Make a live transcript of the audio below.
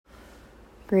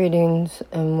Greetings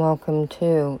and welcome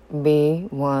to Be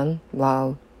One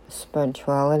Love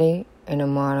Spirituality in a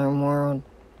Modern World.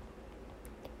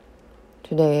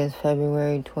 Today is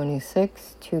February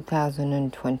 26,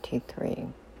 2023.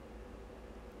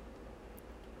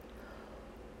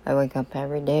 I wake up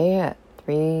every day at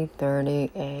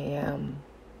 3:30 a.m.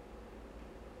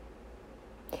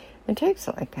 It takes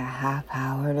like a half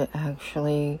hour to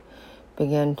actually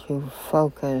begin to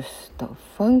focus the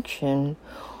function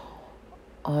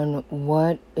on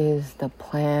what is the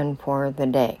plan for the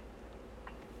day.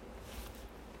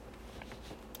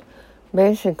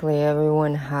 Basically,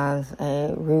 everyone has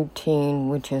a routine,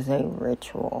 which is a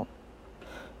ritual.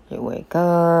 You wake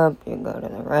up, you go to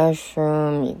the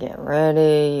restroom, you get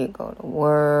ready, you go to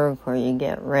work, or you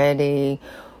get ready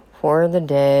for the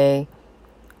day,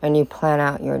 and you plan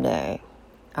out your day.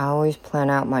 I always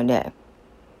plan out my day,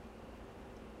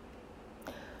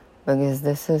 because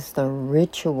this is the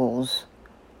rituals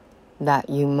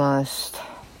that you must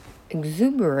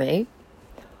exuberate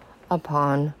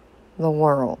upon the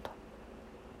world.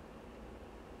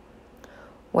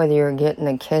 Whether you're getting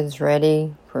the kids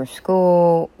ready for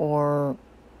school or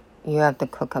you have to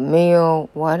cook a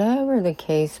meal, whatever the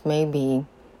case may be,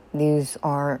 these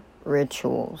are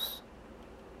rituals.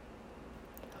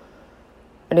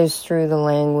 It is through the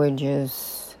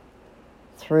languages,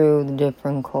 through the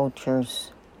different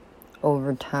cultures,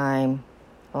 over time,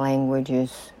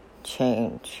 languages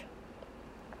change.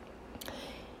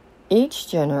 Each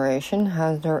generation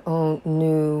has their own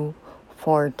new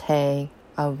forte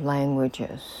of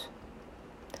languages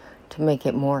to make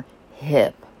it more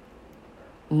hip,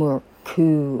 more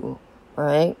cool,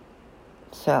 right?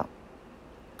 So,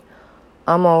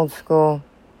 I'm old school.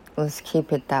 Let's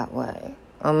keep it that way.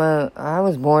 I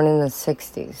was born in the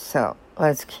 60s, so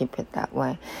let's keep it that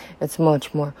way. It's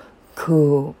much more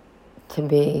cool to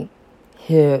be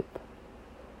hip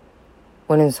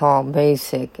when it's all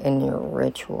basic in your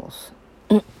rituals.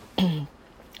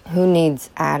 Who needs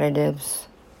additives?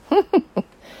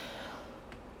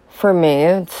 For me,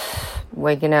 it's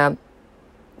waking up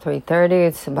 3:30.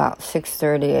 It's about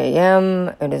 6:30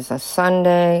 a.m. It is a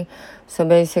Sunday. So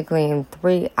basically in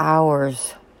 3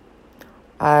 hours,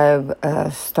 I've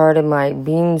started my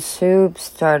bean soup,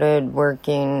 started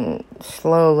working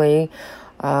slowly.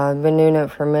 I've been doing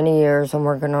it for many years. I'm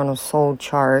working on a soul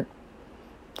chart,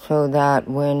 so that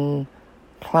when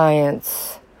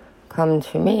clients come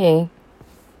to me,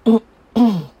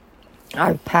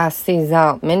 I've passed these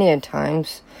out many a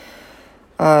times.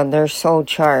 Their soul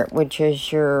chart, which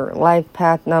is your life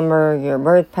path number, your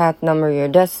birth path number, your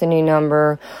destiny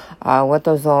number, what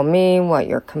those all mean, what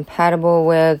you're compatible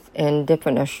with, and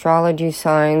different astrology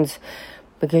signs,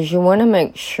 because you want to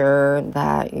make sure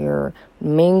that you're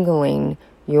mingling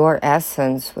your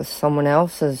essence with someone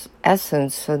else's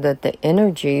essence so that the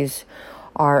energies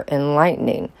are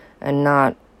enlightening and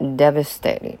not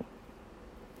devastating.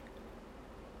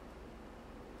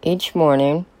 Each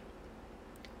morning,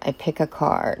 I pick a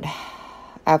card.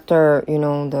 After,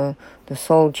 the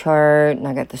soul chart, and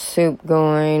I got the soup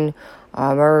going,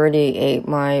 I've already ate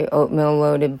my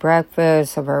oatmeal-loaded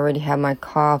breakfast, I've already had my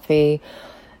coffee,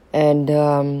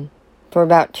 and for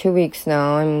about 2 weeks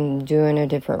now, I'm doing a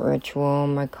different ritual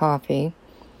on my coffee,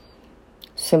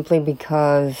 simply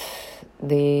because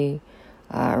the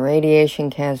radiation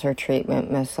cancer treatment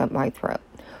messed up my throat.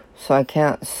 So I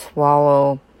can't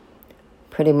swallow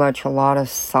pretty much a lot of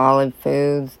solid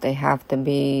foods. They have to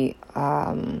be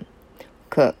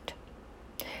cooked.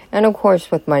 And of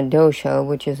course, with my dosha,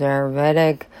 which is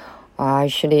Ayurvedic, I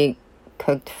should eat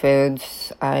cooked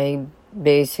foods. I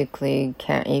basically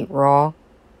can't eat raw.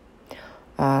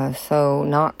 So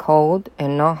not cold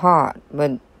and not hot,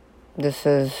 but this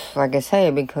is, like I say,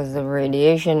 because of the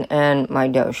radiation and my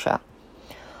dosha.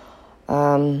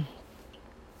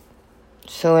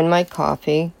 So in my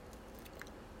coffee,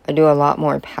 I do a lot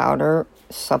more powder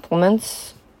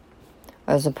supplements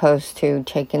as opposed to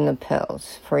taking the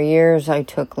pills. For years, I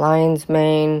took lion's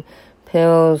mane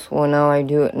pills. Well, now I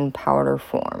do it in powder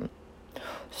form.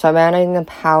 So I'm adding the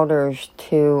powders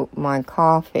to my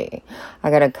coffee. I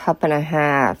got 1.5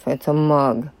 cups. It's a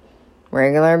mug.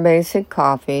 Regular basic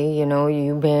coffee,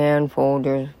 U-Ban,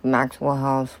 Folgers, Maxwell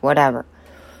House, whatever.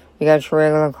 You got your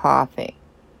regular coffee.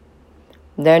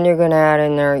 Then you're going to add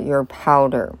in there your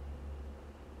powder.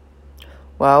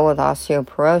 Well, with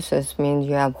osteoporosis, means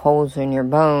you have holes in your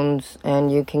bones,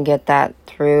 and you can get that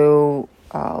through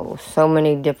so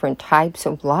many different types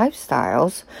of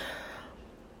lifestyles,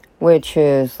 which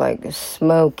is like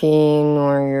smoking,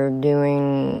 or you're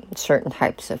doing certain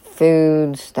types of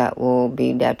foods that will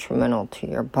be detrimental to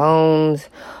your bones,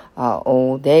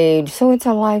 old age. So it's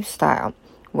a lifestyle.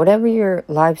 whatever your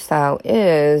lifestyle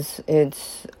is,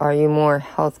 are you more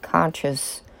health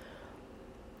conscious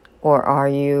or are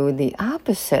you the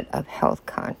opposite of health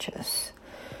conscious?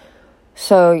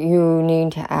 So you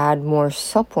need to add more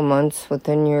supplements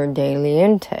within your daily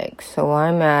intake. So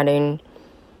I'm adding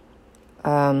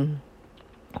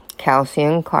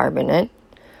calcium carbonate,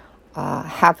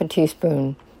 half a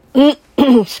teaspoon,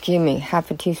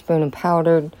 half a teaspoon of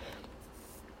powdered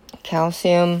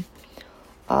calcium,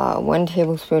 1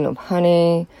 tablespoon of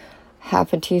honey,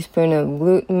 half a teaspoon of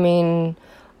glutamine.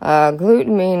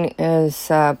 Glutamine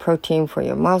is protein for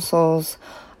your muscles.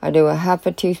 I do a half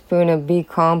a teaspoon of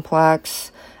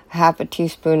B-complex, half a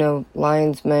teaspoon of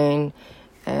lion's mane,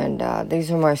 and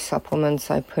these are my supplements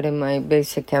I put in my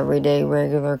basic everyday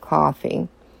regular coffee.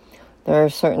 There are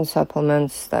certain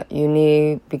supplements that you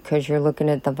need because you're looking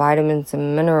at the vitamins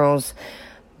and minerals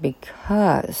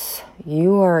because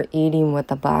you are eating what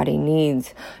the body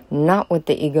needs, not what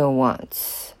the ego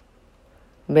wants.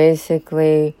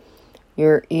 Basically,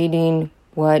 you're eating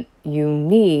what you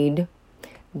need.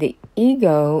 The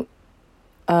ego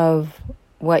of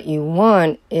what you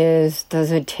want is,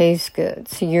 does it taste good?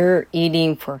 So you're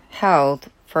eating for health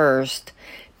first,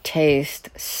 taste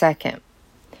second.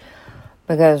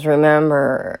 Because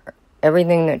remember,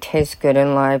 everything that tastes good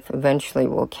in life eventually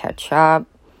will catch up.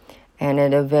 And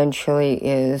it eventually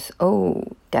is,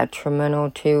 detrimental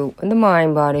to the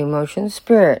mind, body, emotion,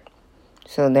 spirit.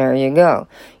 So there you go.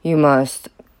 You must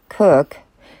cook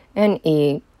and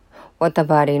eat what the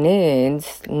body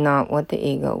needs, not what the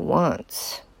ego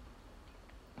wants.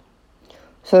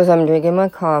 So as I'm drinking my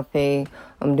coffee,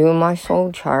 I'm doing my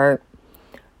soul chart,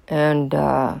 and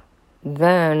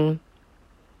then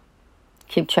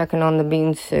keep checking on the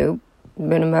bean soup.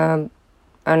 Been about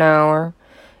an hour.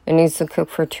 It needs to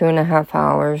cook for 2.5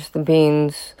 hours. The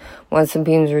beans, once the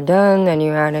beans are done, then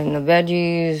you add in the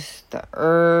veggies, the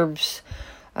herbs.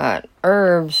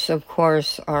 Herbs, of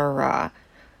course, are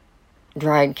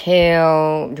dried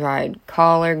kale, dried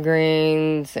collard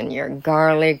greens, and your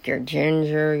garlic, your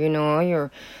ginger, all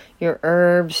your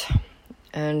herbs.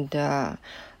 And I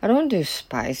don't do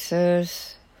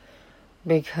spices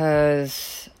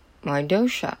because my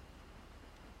dosha.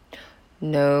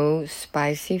 No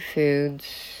spicy foods,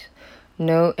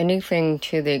 no anything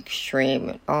to the extreme.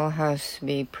 It all has to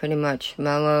be pretty much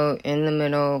mellow, in the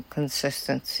middle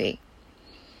consistency.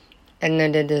 And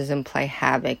then it doesn't play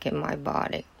havoc in my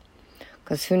body.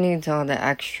 Because who needs all the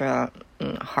extra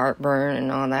heartburn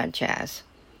and all that jazz?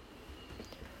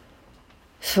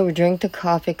 So we drink the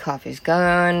coffee. Coffee's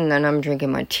gone. And then I'm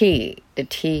drinking my tea. The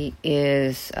tea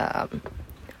is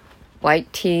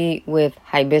white tea with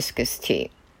hibiscus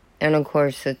tea. And of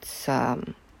course, it's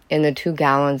in the 2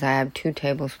 gallons, I have 2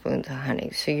 tablespoons of honey.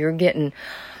 So you're getting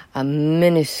a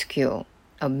minuscule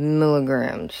of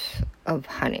milligrams of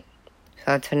honey. So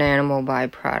that's an animal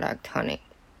byproduct, honey.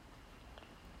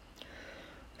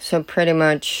 So pretty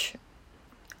much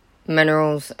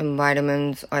minerals and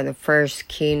vitamins are the first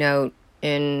keynote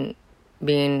in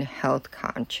being health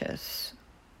conscious.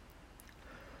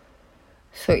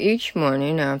 So each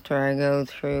morning after I go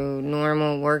through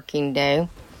normal working day,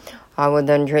 I would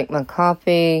then drink my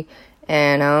coffee,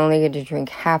 and I only get to drink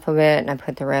half of it, and I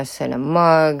put the rest in a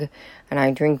mug, and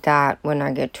I drink that when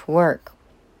I get to work.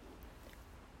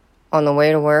 On the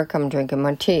way to work, I'm drinking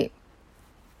my tea.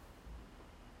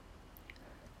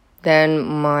 Then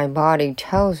my body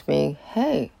tells me,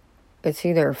 hey, it's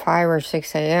either 5 or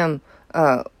 6 a.m.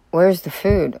 Where's the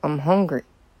food? I'm hungry.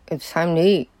 It's time to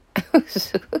eat.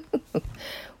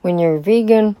 When you're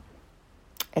vegan,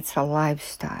 it's a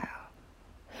lifestyle.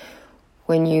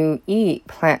 When you eat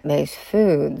plant-based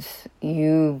foods,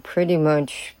 you pretty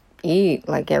much eat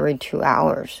like every 2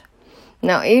 hours.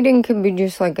 Now, eating could be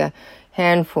just like a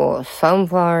handful of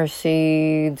sunflower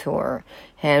seeds or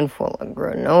handful of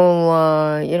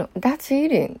granola. That's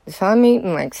eating. So I'm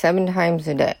eating like 7 times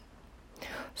a day.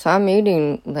 So I'm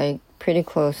eating like pretty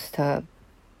close to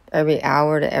every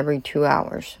hour to every 2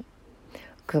 hours.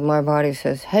 Because my body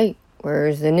says, hey,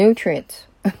 where's the nutrients?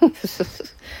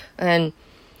 And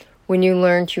when you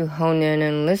learn to hone in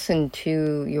and listen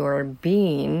to your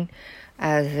being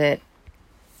as it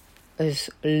is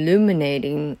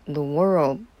illuminating the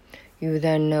world, you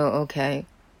then know, okay,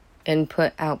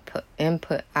 input, output,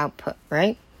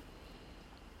 right?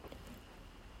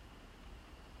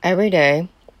 Every day,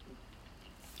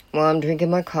 while I'm drinking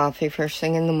my coffee first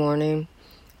thing in the morning,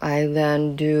 I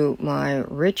then do my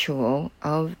ritual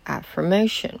of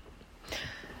affirmation.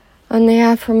 And the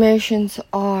affirmations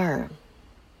are: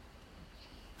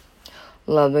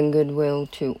 love and goodwill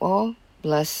to all,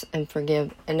 bless and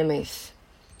forgive enemies.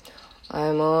 I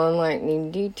am all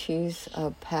enlightening deities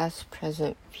of past,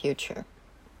 present, future.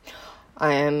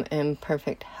 I am in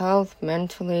perfect health,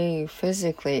 mentally,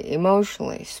 physically,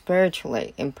 emotionally,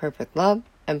 spiritually, in perfect love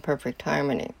and perfect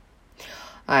harmony.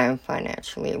 I am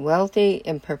financially wealthy,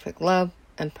 in perfect love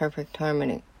and perfect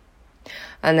harmony.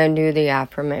 And then do the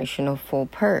affirmation of full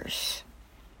purse.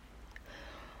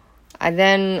 I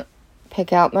then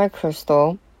pick out my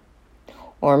crystal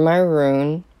or my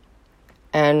rune,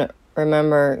 and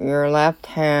remember, your left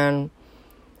hand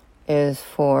is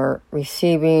for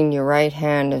receiving, your right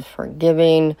hand is for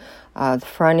giving, the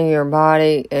front of your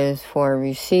body is for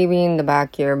receiving, the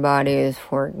back of your body is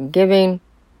for giving.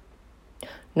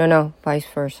 No, vice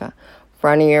versa.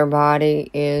 Front of your body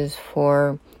is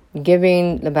for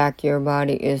giving, the back of your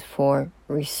body is for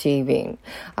receiving.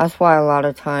 That's why a lot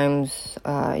of times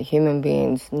human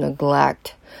beings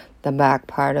neglect the back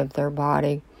part of their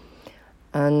body,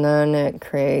 and then it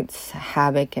creates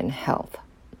havoc in health.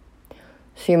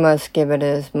 So you must give it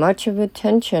as much of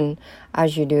attention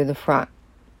as you do the front.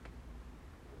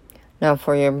 Now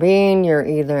for your being, you're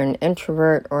either an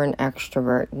introvert or an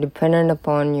extrovert, depending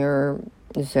upon your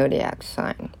zodiac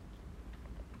sign.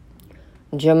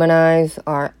 Geminis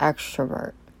are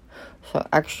extrovert. So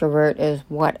extrovert is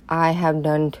what I have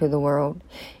done to the world.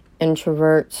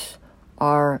 Introverts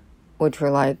are, which are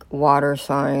like water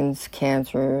signs,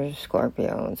 Cancer,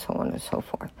 Scorpio, and so on and so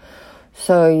forth.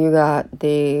 So you got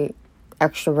the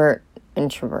extrovert,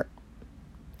 introvert.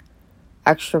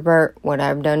 Extrovert, what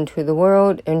I've done to the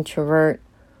world. Introvert,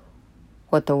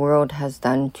 what the world has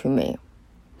done to me.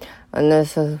 And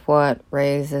this is what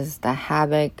raises the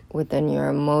havoc within your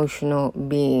emotional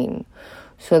being.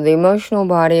 So the emotional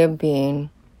body of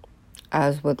being,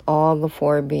 as with all the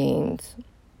four beings,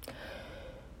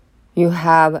 you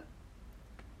have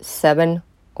 7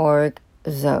 auric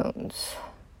zones.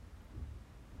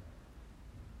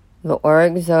 The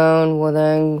auric zone will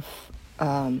then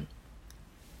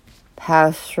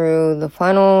pass through the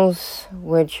funnels,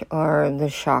 which are the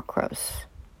chakras.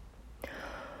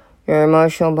 Your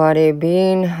emotional body of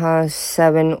being has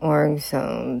 7 auric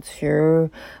zones. Your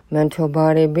mental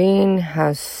body of being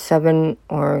has 7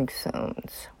 auric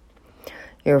zones.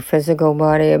 Your physical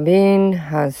body of being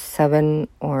has 7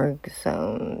 auric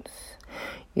zones.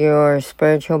 Your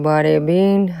spiritual body of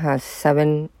being has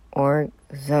 7 auric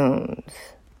zones.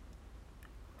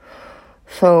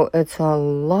 So it's a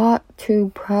lot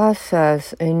to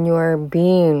process in your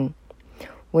being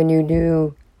when you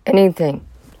do anything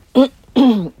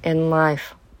in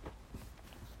life.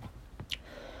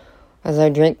 As I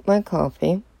drink my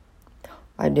coffee,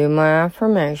 I do my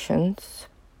affirmations,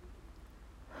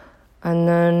 and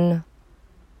then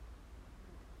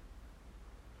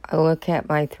I look at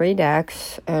my 3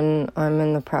 decks, and I'm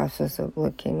in the process of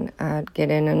looking at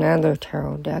getting another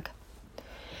tarot deck.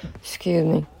 Excuse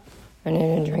me, I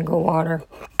need a drink of water.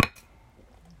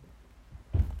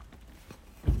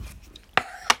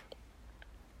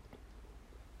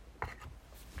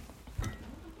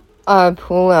 I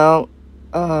pull out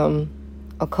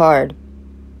a card.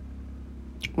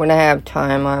 When I have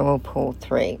time, I will pull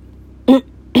 3.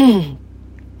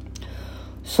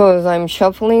 So as I'm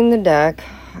shuffling the deck,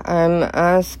 I'm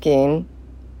asking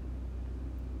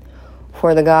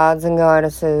for the gods and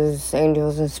goddesses,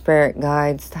 angels and spirit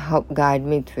guides to help guide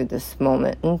me through this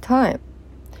moment in time.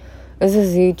 This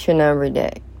is each and every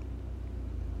day.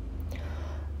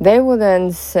 They will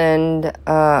then send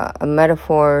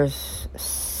metaphors,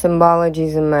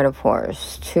 symbologies and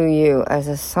metaphors to you as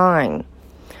a sign,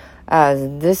 as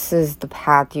this is the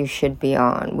path you should be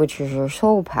on, which is your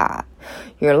soul path.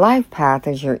 Your life path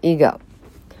is your ego.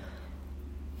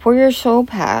 For your soul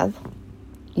path,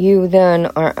 you then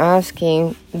are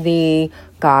asking the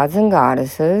gods and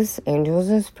goddesses, angels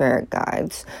and spirit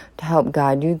guides, to help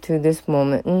guide you through this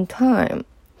moment in time.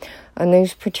 And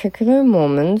these particular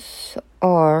moments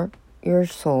are your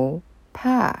soul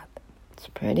path. It's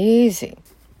pretty easy.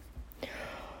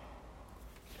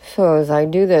 So as I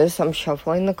do this, I'm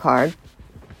shuffling the card.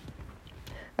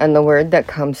 And the word that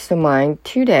comes to mind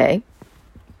today,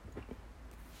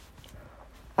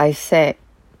 I say,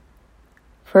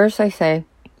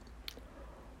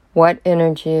 what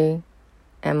energy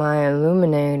am I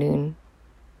illuminating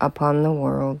upon the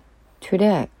world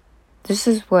today? This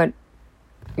is what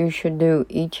you should do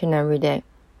each and every day.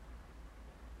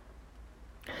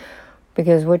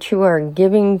 Because what you are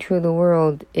giving to the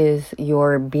world is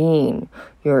your being,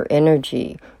 your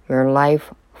energy, your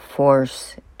life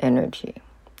force energy,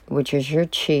 which is your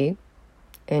chi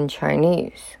in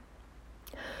Chinese.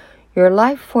 Your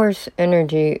life force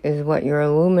energy is what you're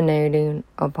illuminating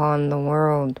upon the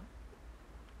world.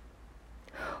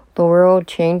 The world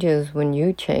changes when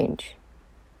you change.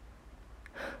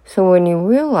 So when you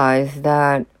realize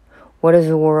that, what is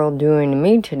the world doing to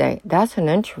me today? That's an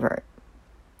introvert.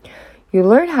 You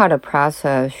learn how to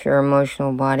process your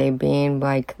emotional body being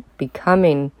by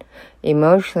becoming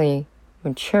emotionally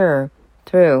mature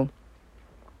through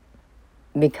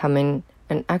becoming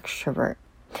an extrovert.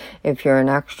 If you're an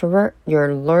extrovert,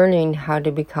 you're learning how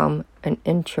to become an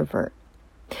introvert.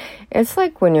 It's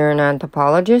like when you're an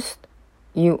anthropologist,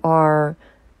 you are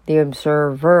the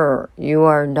observer. You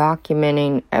are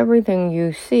documenting everything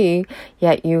you see,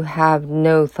 yet you have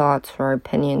no thoughts or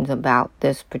opinions about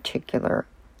this particular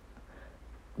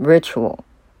ritual.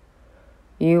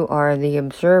 You are the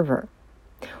observer.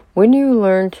 When you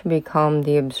learn to become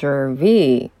the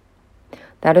observee,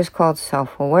 that is called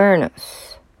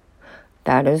self-awareness.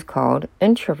 That is called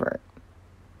introvert.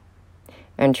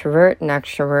 Introvert and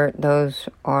extrovert, those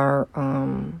are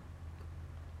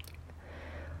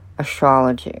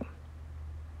astrology.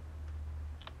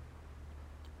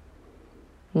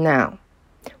 Now,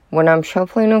 when I'm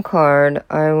shuffling a card,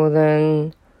 I will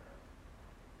then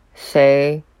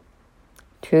say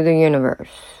to the universe,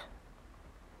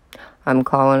 I'm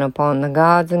calling upon the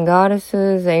gods and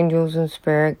goddesses, angels and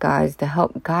spirit guides to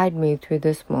help guide me through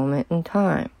this moment in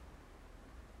time.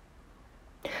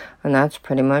 And that's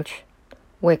pretty much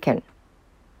Wiccan.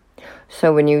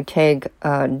 So when you take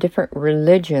different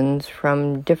religions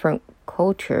from different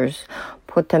cultures,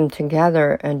 put them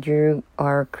together, and you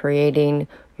are creating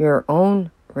your own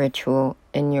ritual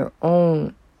in your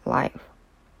own life.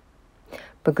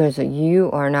 Because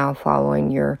you are now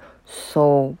following your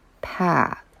soul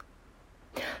path.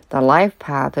 The life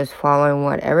path is following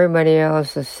what everybody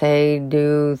else is say,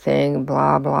 do, think,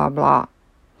 blah, blah, blah.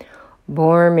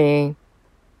 Bore me.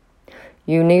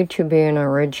 You need to be an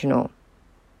original.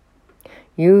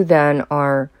 You then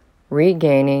are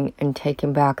regaining and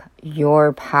taking back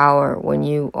your power when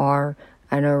you are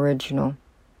an original.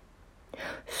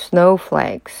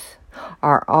 Snowflakes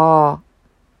are all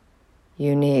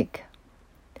unique.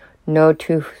 No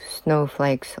two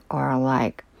snowflakes are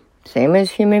alike. Same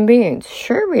as human beings.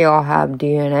 Sure, we all have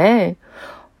DNA.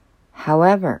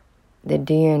 However, the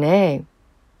DNA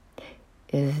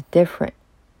is different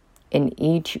in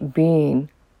each being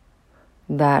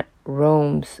that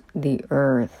roams the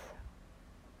earth.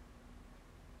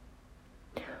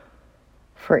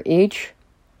 For each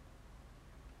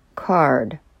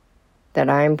card that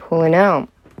I am pulling out,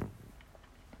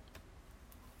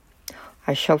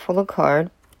 I shuffle the card.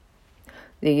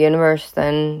 The universe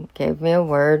then gave me a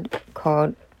word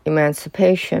called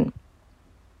emancipation.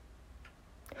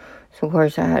 So, of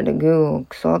course, I had to Google,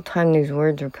 because all the time these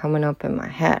words are coming up in my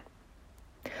head.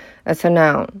 It's a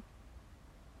noun.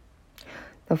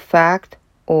 The fact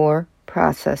or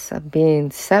process of being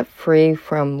set free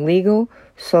from legal,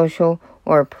 social,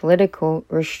 or political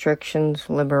restrictions,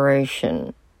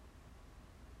 liberation.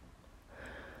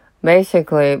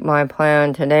 Basically, my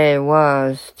plan today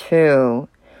was to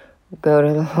go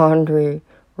to the laundry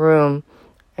room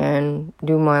and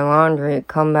do my laundry,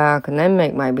 come back, and then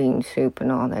make my bean soup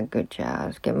and all that good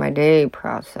jazz. Get my day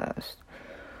processed.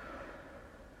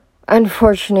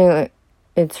 Unfortunately,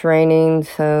 it's raining,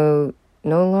 so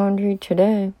no laundry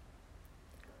today.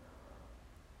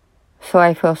 So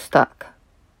I feel stuck.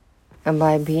 And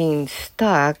by being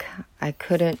stuck, I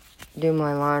couldn't do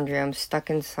my laundry. I'm stuck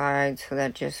inside, so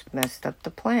that just messed up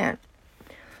the plan.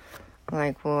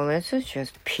 Like, well, this is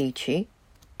just peachy.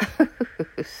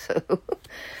 So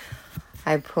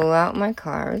I pull out my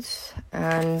cards,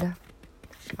 and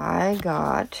I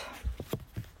got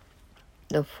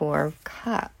the Four of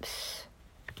Cups.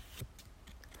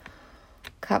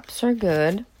 Cups are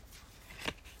good.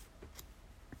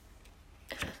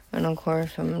 And of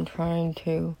course, I'm trying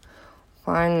to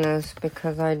find this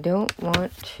because I don't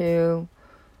want to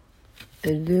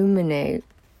illuminate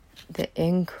the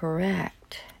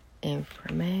incorrect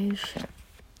information.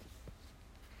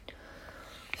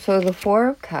 So the Four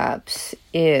of Cups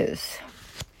is,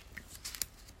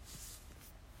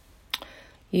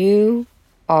 you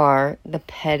are the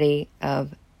petty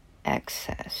of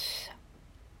excess.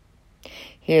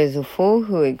 He is a fool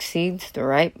who exceeds the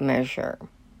right measure.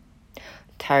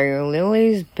 Tiger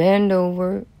lilies bend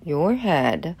over your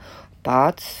head.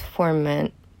 Thoughts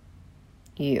ferment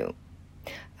you.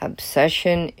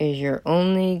 Obsession is your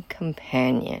only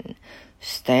companion.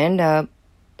 Stand up.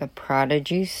 The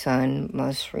prodigy son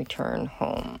must return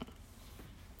home.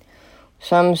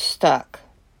 So I'm stuck.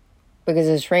 Because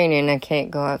it's raining, I can't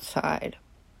go outside.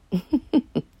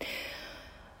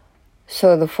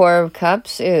 So the Four of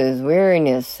Cups is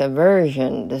weariness,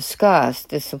 aversion, disgust,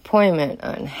 disappointment,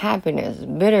 unhappiness,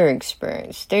 bitter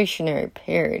experience, stationary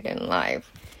period in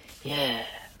life. Yeah.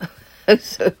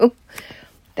 So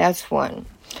That's one.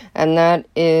 And that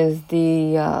is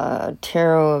the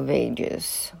Tarot of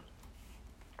Ages.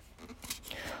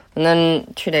 And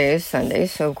then today is Sunday,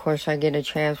 so of course I get a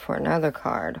chance for another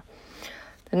card.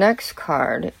 The next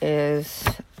card is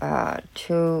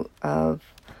Two of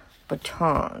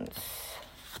Batons.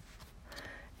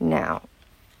 Now,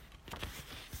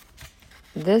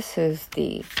 this is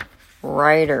the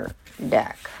Rider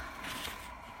deck.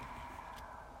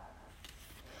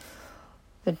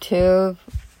 The Two of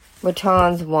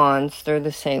Batons wands, they're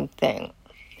the same thing.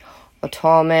 A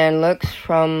tall man looks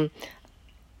from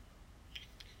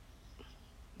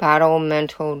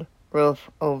battlemented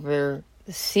roof over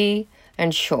the sea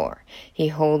and shore. He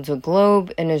holds a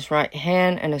globe in his right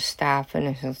hand and a staff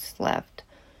in his left.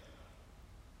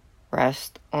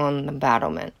 Rest on the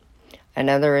battlement.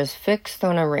 Another is fixed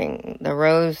on a ring. The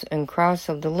rose and cross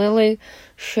of the lily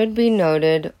should be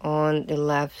noted on the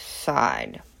left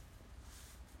side.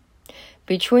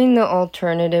 Between the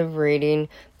alternative reading,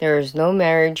 there is no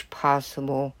marriage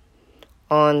possible.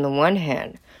 On the one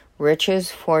hand,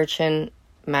 riches, fortune,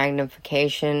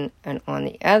 magnification, and on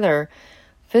the other,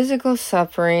 physical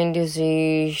suffering,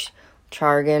 disease,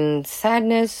 chagrin,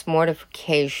 sadness,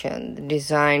 mortification. The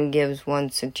design gives one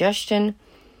suggestion.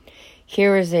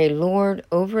 Here is a lord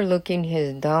overlooking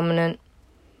his dominant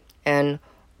and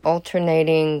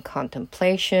alternating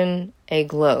contemplation, a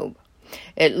globe.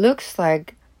 It looks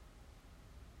like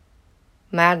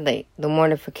madly the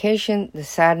mortification, the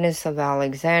sadness of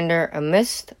Alexander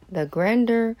amidst the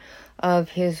grandeur of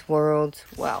his world's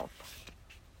wealth.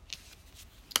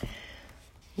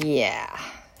 Yeah,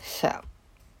 so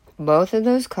both of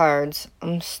those cards,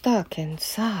 I'm stuck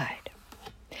inside.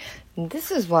 And this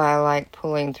is why I like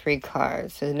pulling 3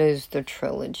 cards. It is the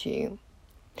trilogy.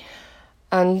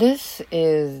 And this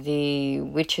is the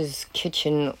Witch's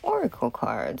Kitchen Oracle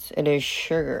cards. It is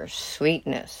sugar,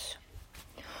 sweetness.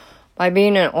 By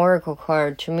being an oracle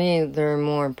card, to me, they're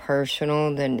more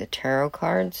personal than the tarot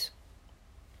cards.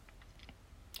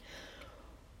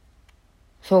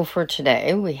 So for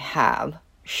today, we have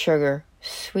sugar,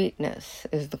 sweetness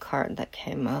is the card that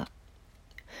came up.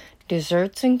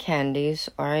 Desserts and candies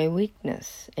are a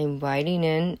weakness, inviting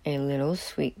in a little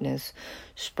sweetness.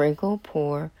 Sprinkle,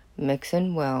 pour, mix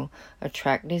in well,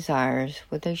 attract desires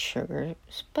with a sugar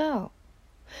spell.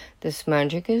 This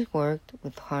magic is worked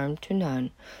with harm to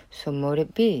none, so mote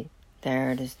it be,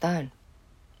 there it is done.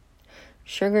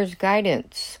 Sugar's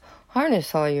guidance.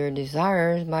 Harness all your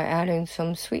desires by adding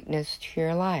some sweetness to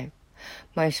your life.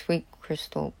 My sweet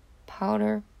crystal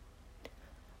powder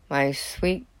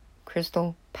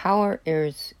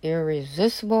is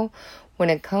irresistible when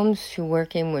it comes to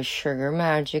working with sugar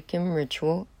magic and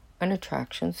ritual and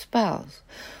attraction spells.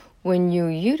 When you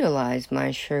utilize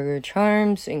my sugar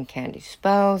charms and candy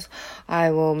spells, I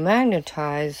will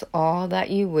magnetize all that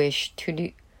you wish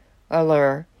to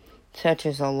allure, such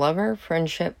as a lover,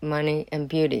 friendship, money, and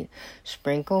beauty.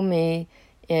 Sprinkle me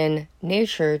in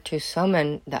nature to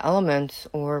summon the elements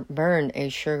or burn a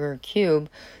sugar cube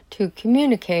to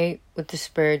communicate with the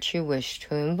spirits you wish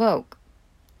to invoke.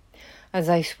 As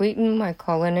I sweeten my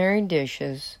culinary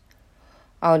dishes,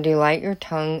 I'll delight your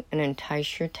tongue and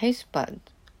entice your taste buds.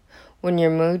 When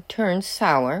your mood turns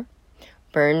sour,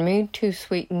 burn me to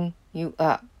sweeten you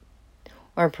up,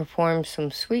 or perform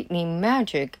some sweetening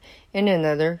magic in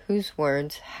another whose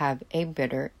words have a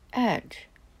bitter edge.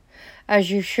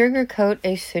 As you sugarcoat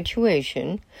a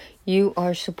situation, you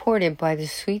are supported by the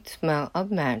sweet smell of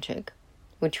magic,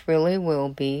 which really will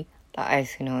be the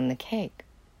icing on the cake.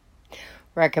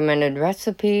 Recommended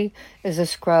recipe is a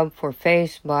scrub for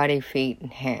face, body, feet,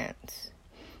 and hands.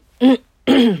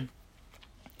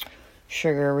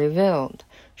 Sugar revealed.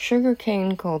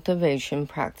 Sugarcane cultivation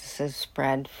practices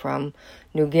spread from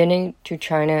New Guinea to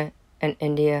China and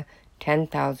India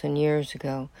 10,000 years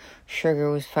ago. Sugar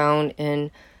was found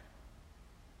in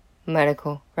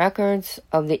medical records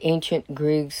of the ancient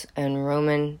Greeks and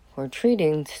Roman for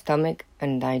treating stomach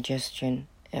and digestion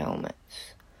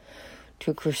ailments.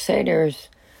 The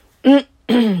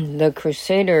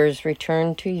Crusaders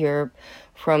returned to Europe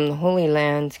from the Holy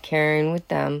Lands, carrying with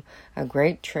them a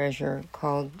great treasure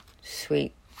called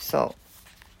sweet salt.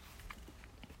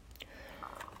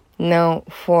 Now,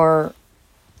 for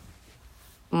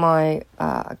my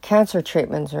cancer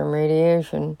treatments or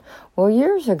radiation, well,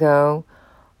 years ago,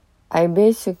 I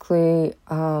basically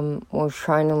was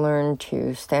trying to learn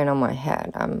to stand on my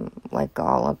head. I'm like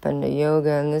all up into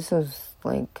yoga, and this was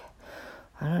like,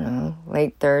 I don't know,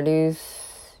 late 30s.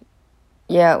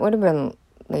 Yeah, it would have been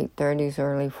late 30s,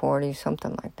 early 40s,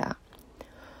 something like that.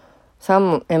 So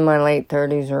I'm in my late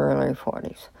 30s or early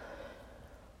 40s.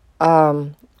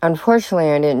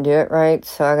 unfortunately, I didn't do it right,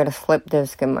 so I got a slip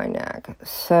disc in my neck.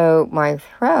 So my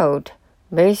throat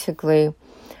basically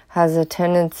has a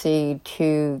tendency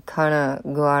to kind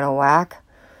of go out of whack.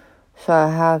 So I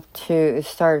have to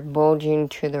start bulging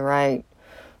to the right.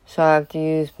 So I have to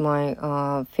use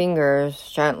my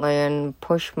fingers gently and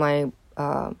push my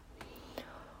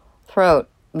throat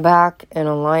back in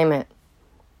alignment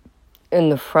in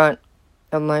the front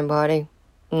of my body,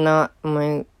 not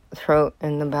my throat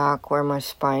in the back where my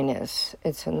spine is.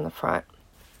 It's in the front.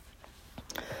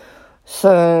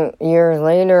 So years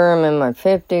later, I'm in my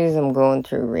 50s, I'm going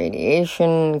through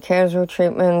radiation, cancer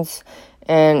treatments,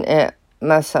 and it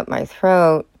messed up my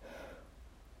throat.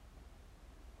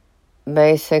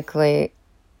 Basically,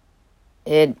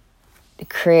 it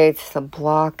creates the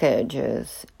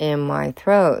blockages in my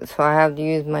throat. So I have to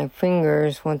use my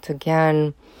fingers once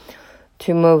again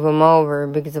to move them over,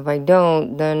 because if I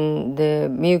don't, then the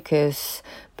mucus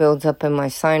builds up in my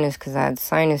sinus, because I had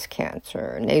sinus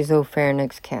cancer,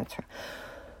 nasopharynx cancer.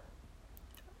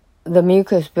 The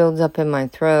mucus builds up in my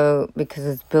throat because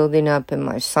it's building up in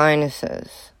my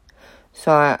sinuses.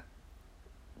 So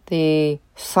the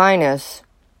sinus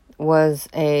was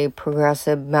a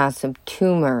progressive massive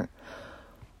tumor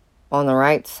on the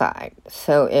right side.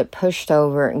 So it pushed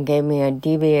over and gave me a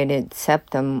deviated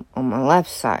septum on my left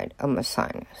side of my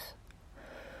sinus.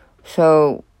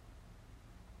 So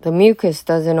the mucus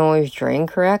doesn't always drain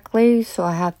correctly, so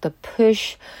I have to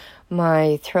push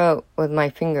my throat with my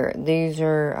finger. These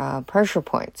are pressure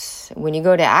points. When you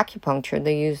go to acupuncture,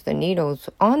 they use the needles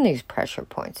on these pressure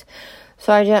points.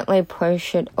 So I gently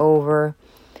push it over,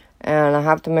 and I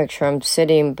have to make sure I'm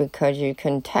sitting, because you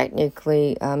can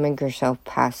technically make yourself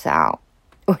pass out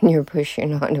when you're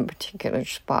pushing on a particular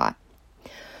spot.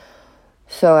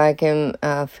 So I can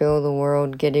feel the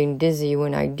world getting dizzy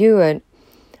when I do it.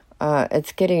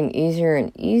 It's getting easier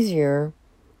and easier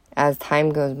as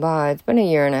time goes by. It's been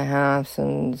 1.5 years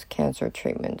since cancer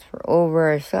treatments were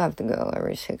over. I still have to go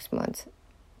every 6 months.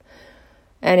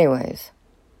 Anyways,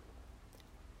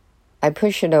 I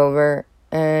push it over,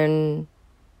 and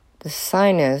the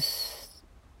sinus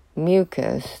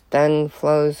mucus then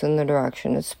flows in the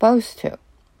direction it's supposed to.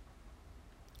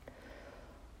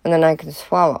 And then I can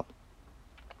swallow.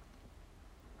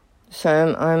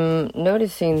 So I'm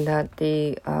noticing that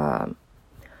the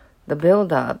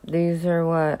buildup, these are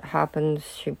what happens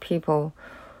to people,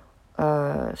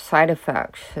 side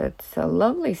effects. It's a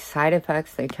lovely side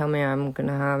effects. They tell me I'm going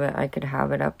to have it. I could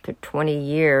have it up to 20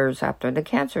 years after the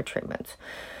cancer treatments.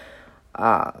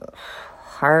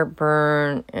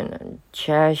 Heartburn,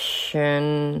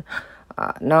 indigestion,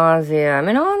 nausea. I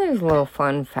mean, all these little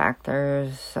fun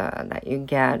factors that you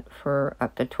get for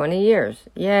up to 20 years.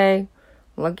 Yay.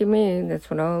 Look at me. That's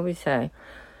what I always say.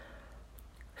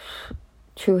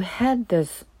 To head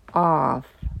this off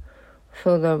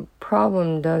so the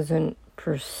problem doesn't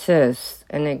persist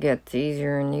and it gets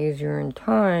easier and easier in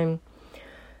time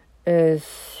is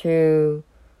to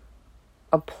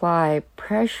apply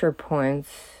pressure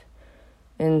points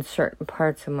in certain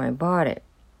parts of my body.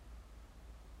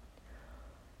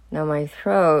 Now my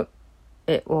throat,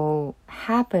 it will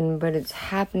happen, but it's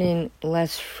happening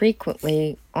less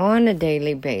frequently on a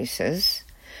daily basis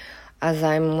as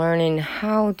I'm learning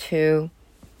how to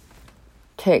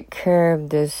take care of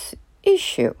this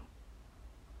issue.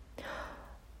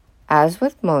 As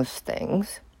with most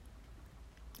things,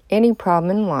 any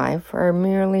problem in life are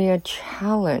merely a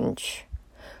challenge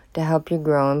to help you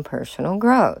grow in personal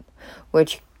growth,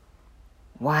 which,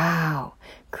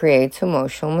 creates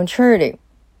emotional maturity.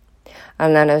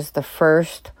 And that is the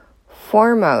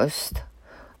foremost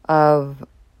of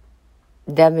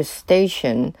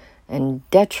devastation and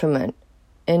detriment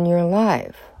in your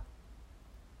life.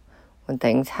 When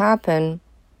things happen,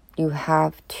 you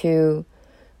have to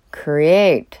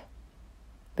create,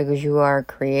 because you are a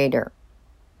creator.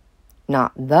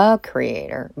 Not the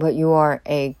creator, but you are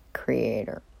a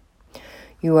creator.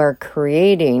 You are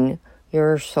creating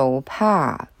your soul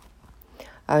path.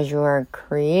 As you are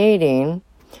creating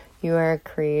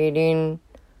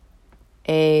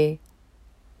a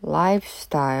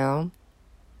lifestyle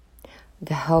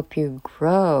to help you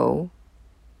grow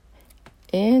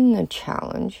in the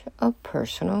challenge of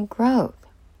personal growth.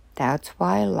 That's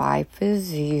why life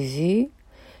is easy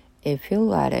if you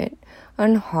let it,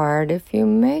 and hard if you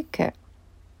make it.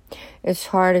 It's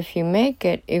hard if you make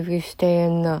it if you stay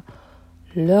in the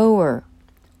lower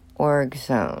org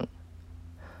zone.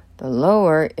 The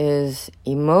lower is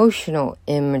emotional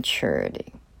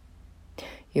immaturity.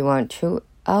 You want to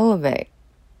elevate.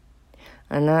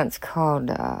 And that's called,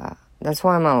 that's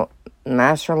why I'm a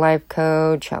master life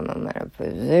coach, I'm a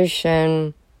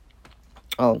metaphysician,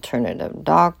 alternative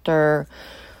doctor,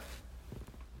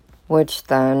 which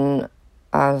then,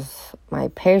 as my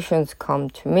patients come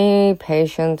to me,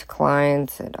 patients,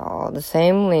 clients, and all the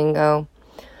same lingo,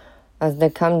 as they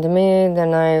come to me,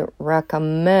 then I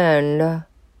recommend,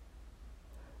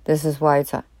 this is why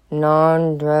it's a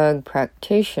non-drug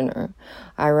practitioner,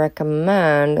 I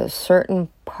recommend certain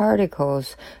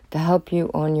particles to help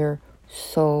you on your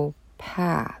soul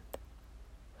path.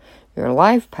 Your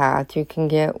life path you can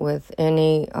get with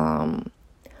any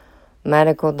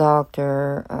medical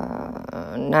doctor,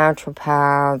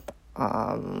 naturopath,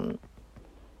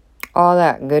 all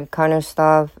that good kind of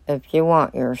stuff. If you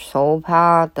want your soul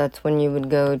path, that's when you would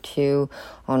go to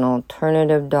an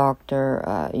alternative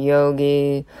doctor,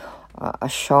 yogi, a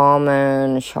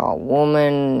shaman, a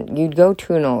woman. You'd go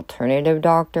to an alternative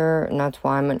doctor, and that's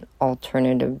why I'm an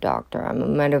alternative doctor. I'm a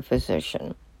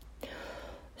metaphysician.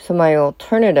 So my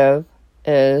alternative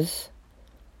is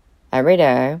every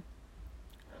day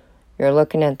you're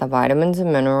looking at the vitamins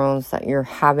and minerals that you're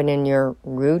having in your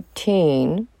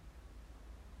routine.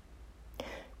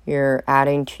 You're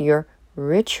adding to your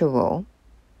ritual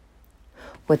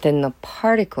within the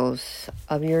particles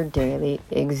of your daily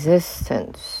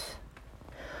existence.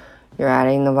 You're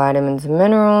adding the vitamins and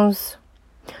minerals.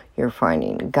 You're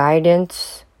finding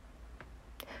guidance.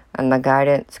 And the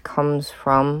guidance comes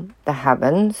from the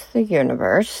heavens, the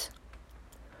universe.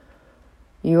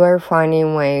 You are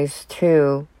finding ways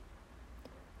to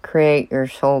create your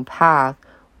soul path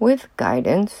with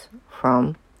guidance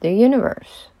from the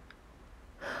universe.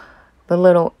 The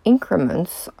little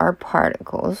increments are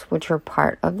particles, which are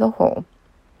part of the whole.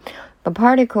 The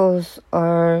particles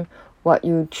are what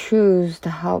you choose to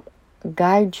help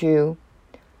guide you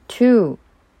to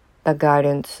the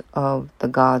guidance of the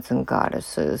gods and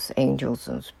goddesses, angels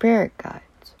and spirit guides.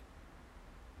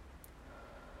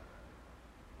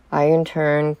 I, in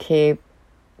turn, keep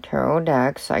tarot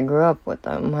decks. I grew up with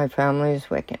them. My family is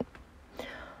Wiccan.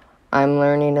 I'm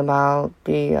learning about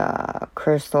the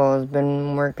crystal. I've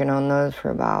been working on those for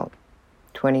about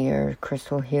 20 years,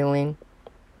 crystal healing.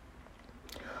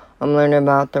 I'm learning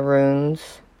about the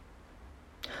runes.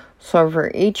 So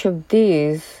for each of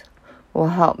these will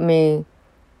help me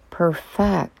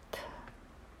perfect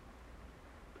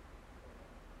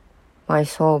my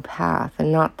soul path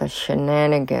and not the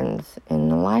shenanigans in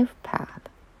the life path.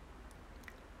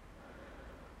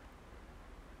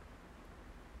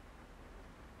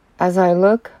 As I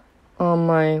look on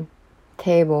my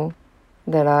table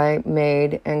that I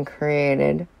made and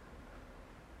created,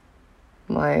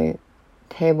 my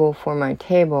table for my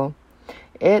table,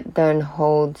 it then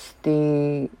holds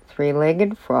the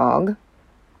three-legged frog,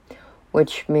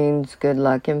 which means good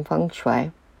luck in feng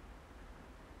shui.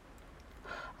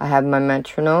 I have my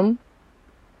metronome.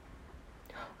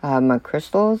 I have my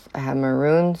crystals. I have my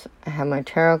runes. I have my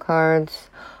tarot cards.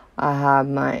 I have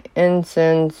my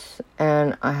incense.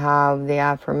 And I have the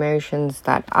affirmations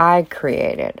that I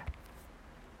created.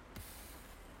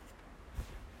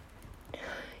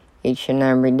 Each and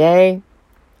every day,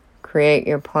 create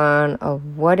your plan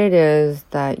of what it is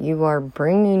that you are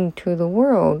bringing to the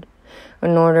world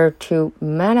in order to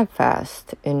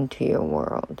manifest into your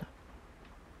world.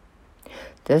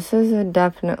 This is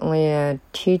definitely a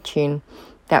teaching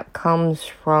that comes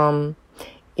from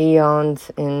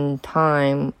eons in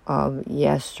time of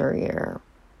yesteryear.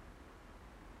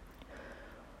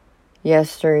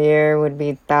 Yesteryear would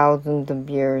be thousands of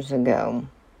years ago.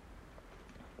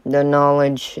 The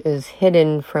knowledge is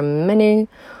hidden from many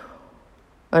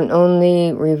and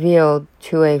only revealed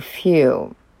to a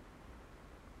few.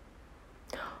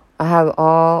 I have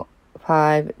all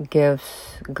 5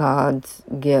 gifts, God's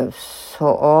gifts, so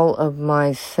all of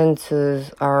my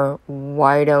senses are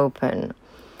wide open.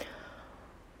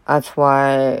 That's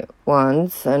why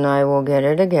once, and I will get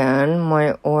it again,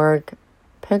 my auric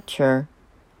picture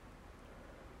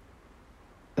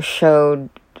showed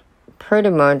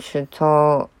pretty much, it's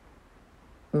all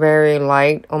very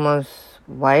light, almost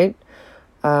white,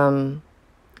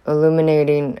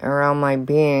 illuminating around my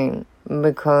being.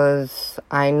 Because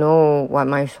I know what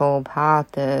my soul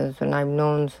path is, and I've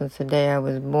known since the day I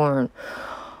was born.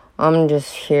 I'm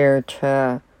just here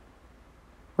to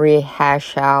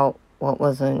rehash out what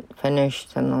wasn't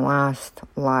finished in the last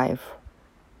life.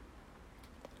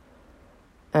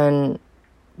 And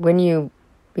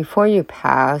before you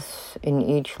pass in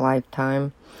each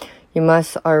lifetime, you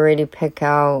must already pick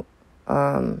out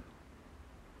the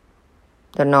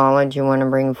knowledge you want to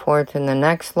bring forth in the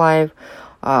next life.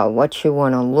 What you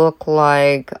want to look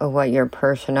like, what your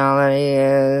personality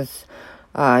is.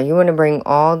 You want to bring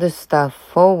all this stuff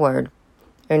forward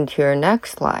into your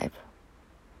next life.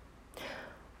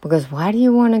 Because why do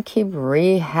you want to keep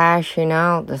rehashing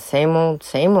out the same old,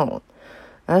 same old?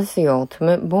 That's the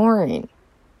ultimate boring.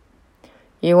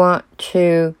 You want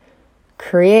to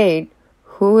create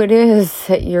who it is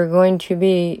that you're going to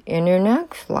be in your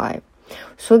next life.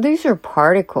 So these are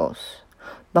particles.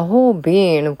 The whole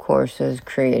being, of course, is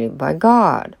created by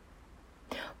God.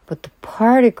 But the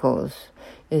particles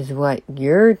is what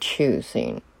you're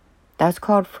choosing. That's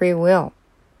called free will.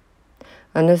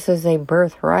 And this is a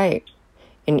birthright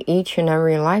in each and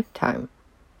every lifetime.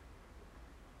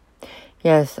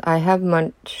 Yes, I have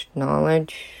much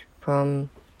knowledge from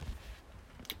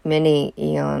many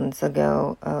eons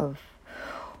ago of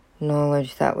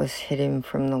knowledge that was hidden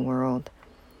from the world.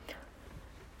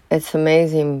 It's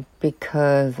amazing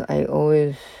because I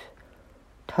always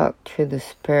talk to the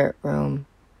spirit realm.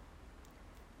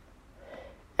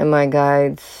 And my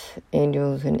guides,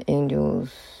 angels and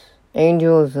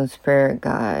spirit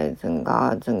guides and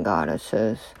gods and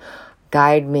goddesses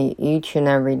guide me each and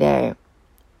every day.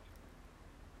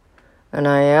 And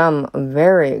I am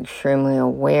very extremely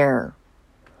aware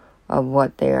of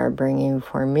what they are bringing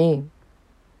for me.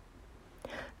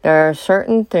 There are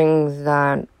certain things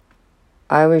that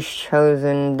I was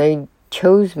chosen, they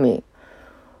chose me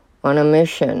on a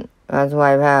mission. That's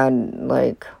why I've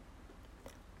had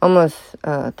almost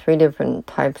 3 different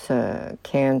types of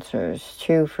cancers,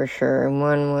 2 for sure. And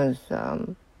one was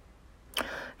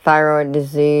thyroid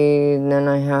disease, and then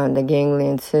I had the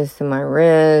ganglion cyst in my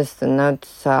wrist, and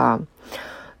that's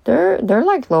they're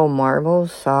like little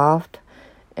marbles, soft,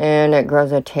 and it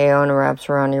grows a tail and it wraps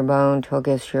around your bone till it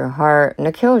gets to your heart, and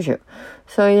it kills you.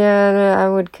 So yeah, I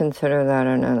would consider that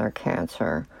another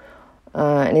cancer.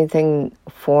 Anything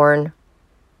foreign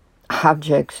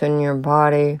objects in your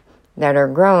body that are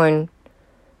growing,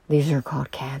 these are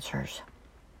called cancers.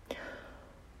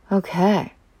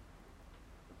 Okay.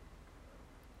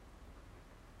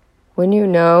 When you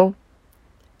know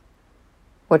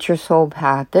what your soul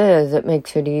path is, it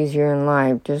makes it easier in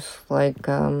life. Just like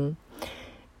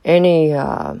any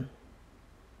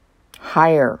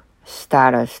higher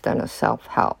status than a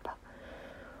self-help.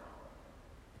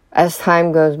 As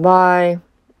time goes by,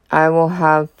 I will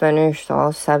have finished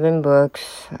all 7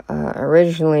 books.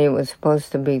 Originally, it was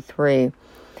supposed to be 3.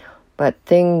 But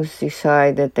things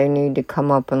decide that they need to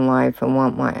come up in life and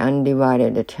want my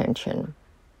undivided attention.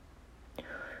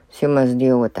 So you must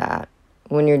deal with that.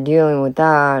 When you're dealing with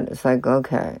that, it's like,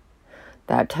 okay,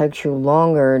 that takes you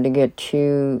longer to get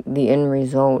to the end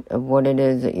result of what it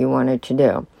is that you wanted to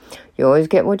do. You always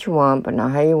get what you want, but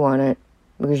not how you want it,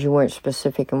 because you weren't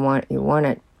specific in what you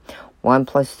wanted. 1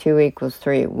 + 2 =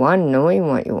 3. 1, knowing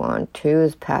what you want. 2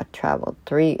 is path traveled.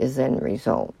 3 is end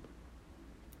result.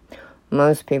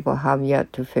 Most people have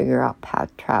yet to figure out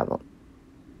path travel,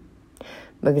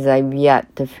 because I've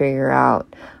yet to figure out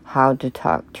how to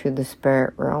talk to the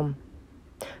spirit realm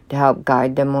to help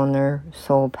guide them on their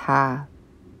soul path.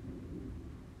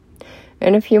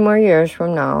 In a few more years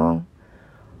from now,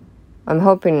 I'm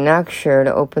hoping next year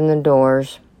to open the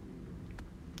doors.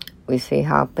 We see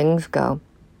how things go.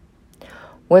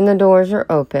 When the doors are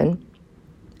open,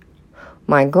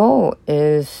 my goal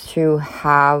is to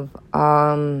have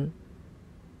to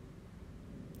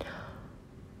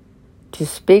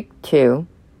speak to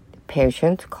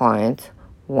patients, clients,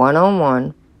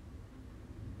 one-on-one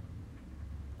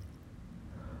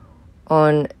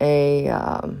on a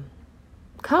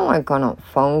kind of like on a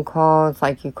phone call. It's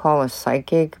like you call a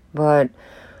psychic, but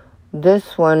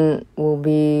this one will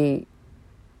be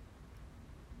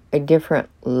a different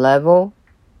level.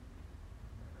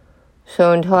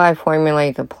 So until I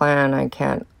formulate the plan, I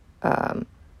can't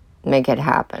make it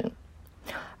happen.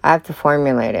 I have to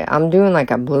formulate it. I'm doing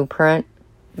like a blueprint,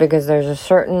 because there's a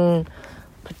certain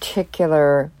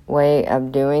particular way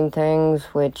of doing things,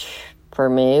 which for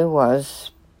me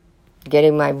was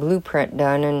getting my blueprint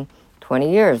done in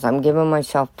 20 years. I'm giving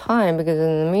myself time, because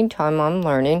in the meantime, I'm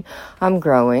learning, I'm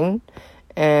growing,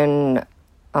 and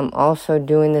I'm also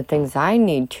doing the things I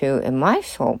need to in my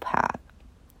soul path.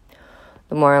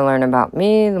 The more I learn about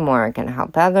me, the more I can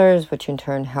help others, which in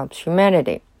turn helps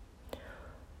humanity.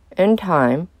 In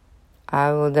time,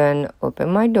 I will then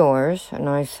open my doors and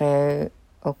I say,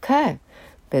 okay,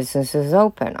 business is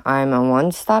open. I'm a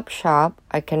one-stop shop.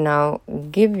 I can now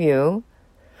give you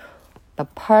the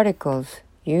particles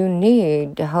you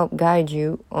need to help guide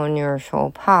you on your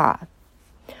soul path.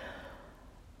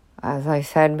 As I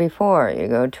said before, you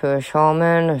go to a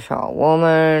shaman, a shaman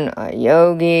woman, a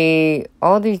yogi,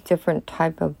 all these different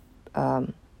type of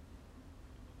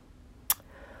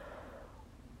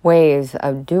ways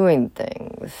of doing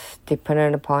things,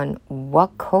 depending upon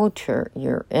what culture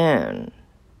you're in,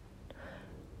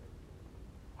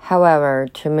 However,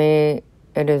 to me,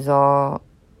 it is all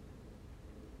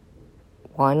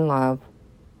one love.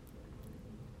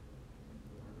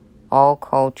 All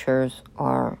cultures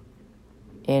are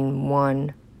in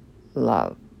one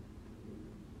love.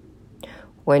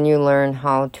 When you learn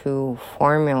how to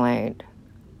formulate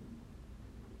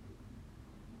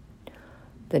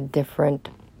the different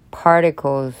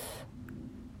particles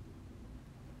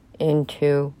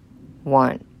into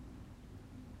one.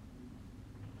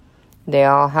 They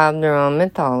all have their own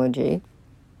mythology,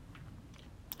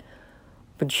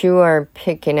 but you are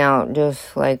picking out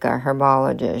just like a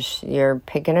herbologist. You're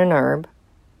picking an herb.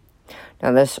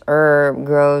 Now this herb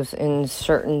grows in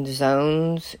certain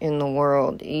zones in the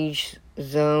world. Each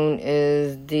zone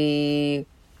is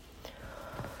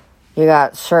you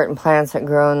got certain plants that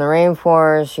grow in the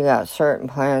rainforest, you got certain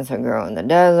plants that grow in the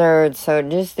desert, so it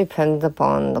just depends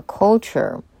upon the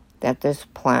culture that this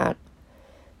plant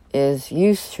is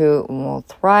used to and will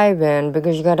thrive in,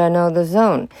 because you got to know the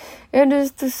zone. It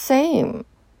is the same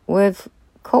with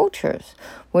cultures.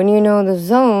 When you know the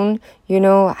zone, you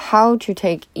know how to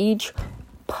take each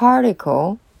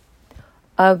particle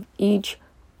of each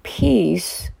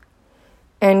piece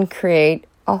and create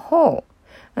a whole.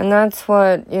 And that's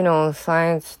what,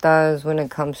 science does when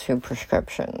it comes to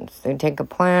prescriptions. They take a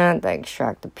plant, they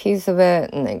extract a piece of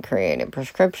it, and they create a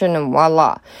prescription, and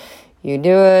voila. You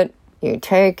do it, you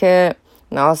take it,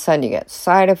 and all of a sudden you get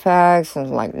side effects. And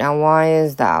it's like, now why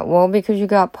is that? Well, because you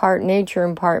got part nature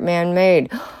and part man-made.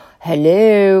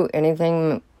 Hello,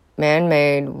 anything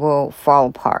man-made will fall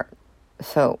apart.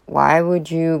 So why would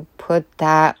you put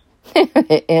that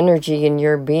energy in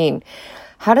your being?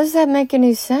 How does that make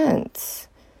any sense?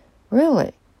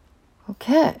 Really?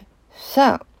 Okay.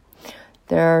 So,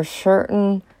 there are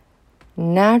certain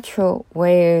natural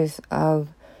ways of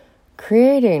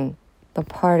creating the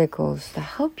particles to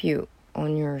help you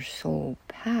on your soul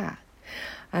path.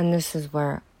 And this is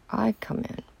where I come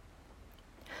in.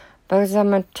 Because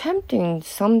I'm attempting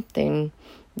something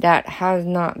that has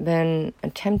not been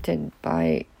attempted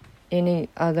by any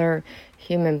other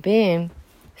human being,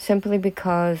 simply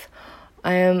because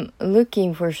I am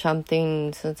looking for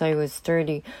something since I was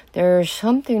 30. There is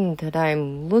something that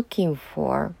I'm looking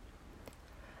for.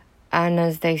 And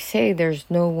as they say, there's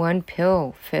no one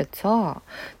pill fits all.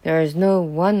 There is no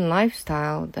one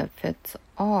lifestyle that fits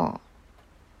all.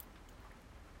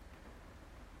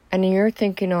 And you're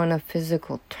thinking on a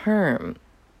physical term.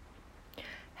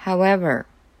 However,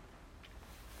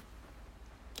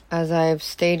 as I have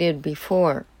stated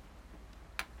before,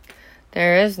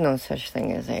 there is no such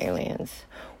thing as aliens.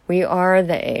 We are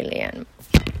the alien.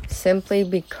 Simply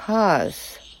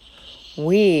because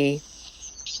we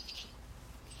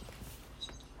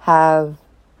have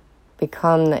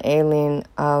become the alien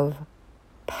of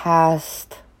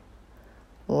past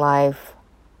life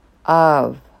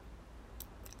of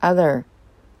other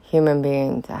human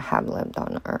beings that have lived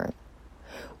on Earth.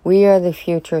 We are the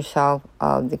future self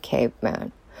of the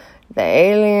caveman. The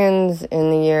aliens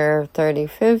in the year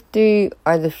 3050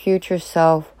 are the future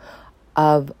self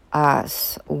of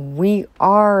us. We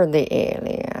are the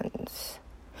aliens.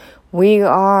 We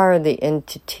are the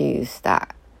entities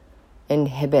that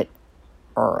inhabit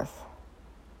Earth.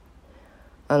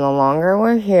 And the longer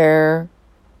we're here,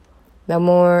 the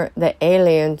more the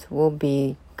aliens will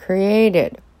be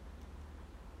created.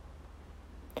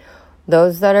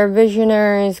 Those that are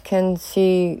visionaries can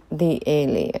see the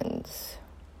aliens.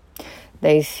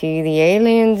 They see the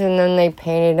aliens and then they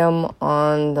painted them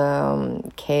on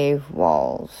the cave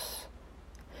walls.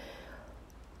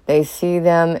 They see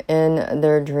them in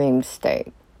their dream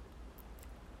state.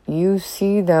 You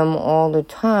see them all the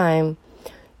time.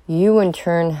 You in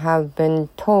turn have been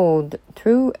told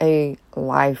through a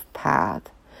life path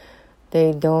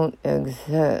they don't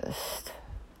exist.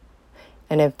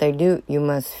 And if they do, you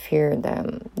must fear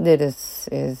them. This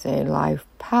is a life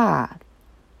path.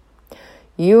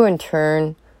 You, in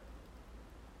turn,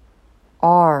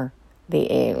 are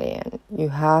the alien. You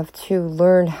have to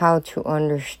learn how to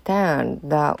understand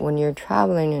that when you're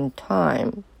traveling in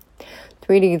time,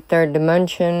 3D, third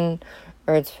dimension,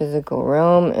 Earth's physical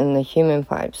realm, and the human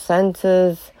five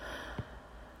senses,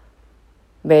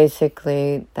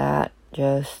 basically that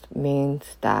just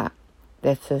means that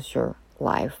this is your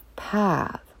life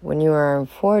path. When you are in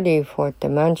 4D, fourth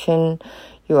dimension,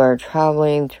 you are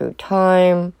traveling through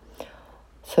time.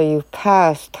 So you've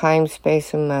passed time,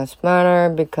 space, and mass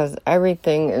matter because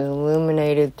everything is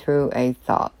illuminated through a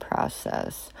thought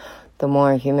process. The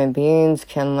more human beings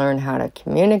can learn how to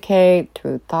communicate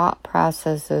through thought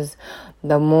processes,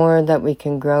 the more that we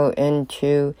can grow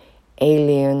into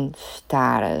alien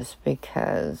status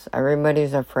because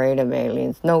everybody's afraid of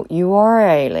aliens. No, you are an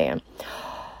alien.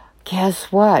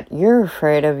 Guess what? You're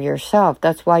afraid of yourself.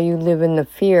 That's why you live in the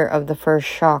fear of the first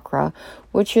chakra,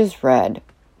 which is red.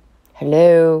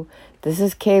 Hello, this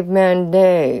is caveman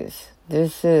days.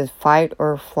 This is fight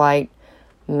or flight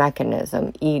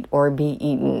mechanism. Eat or be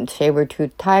eaten.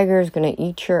 Saber-toothed tiger is going to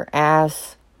eat your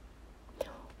ass.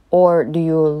 Or do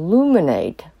you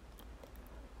illuminate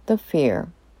the fear?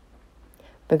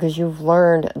 Because you've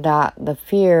learned that the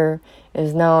fear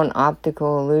is now an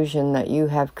optical illusion that you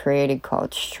have created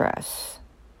called stress.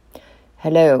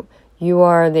 Hello, you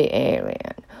are the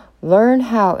alien. Learn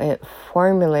how it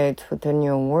formulates within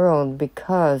your world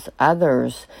because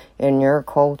others in your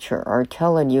culture are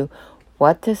telling you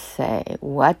what to say,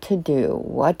 what to do,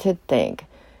 what to think.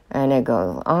 And it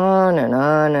goes on and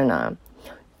on and on.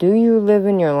 Do you live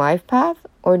in your life path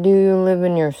or do you live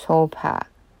in your soul path?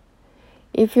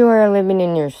 If you are living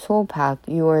in your soul path,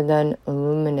 you are then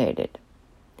illuminated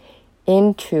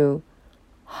into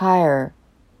higher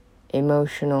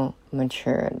emotional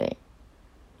maturity.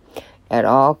 It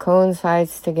all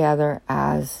coincides together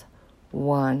as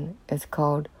one. It's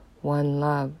called one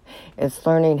love. It's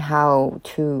learning how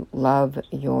to love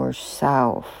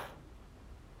yourself.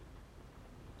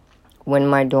 When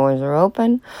my doors are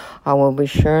open, I will be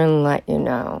sure and let you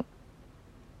know.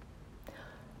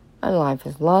 And life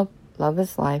is love. Love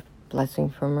is life.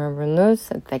 Blessings from Reverend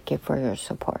Lewis, and thank you for your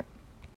support.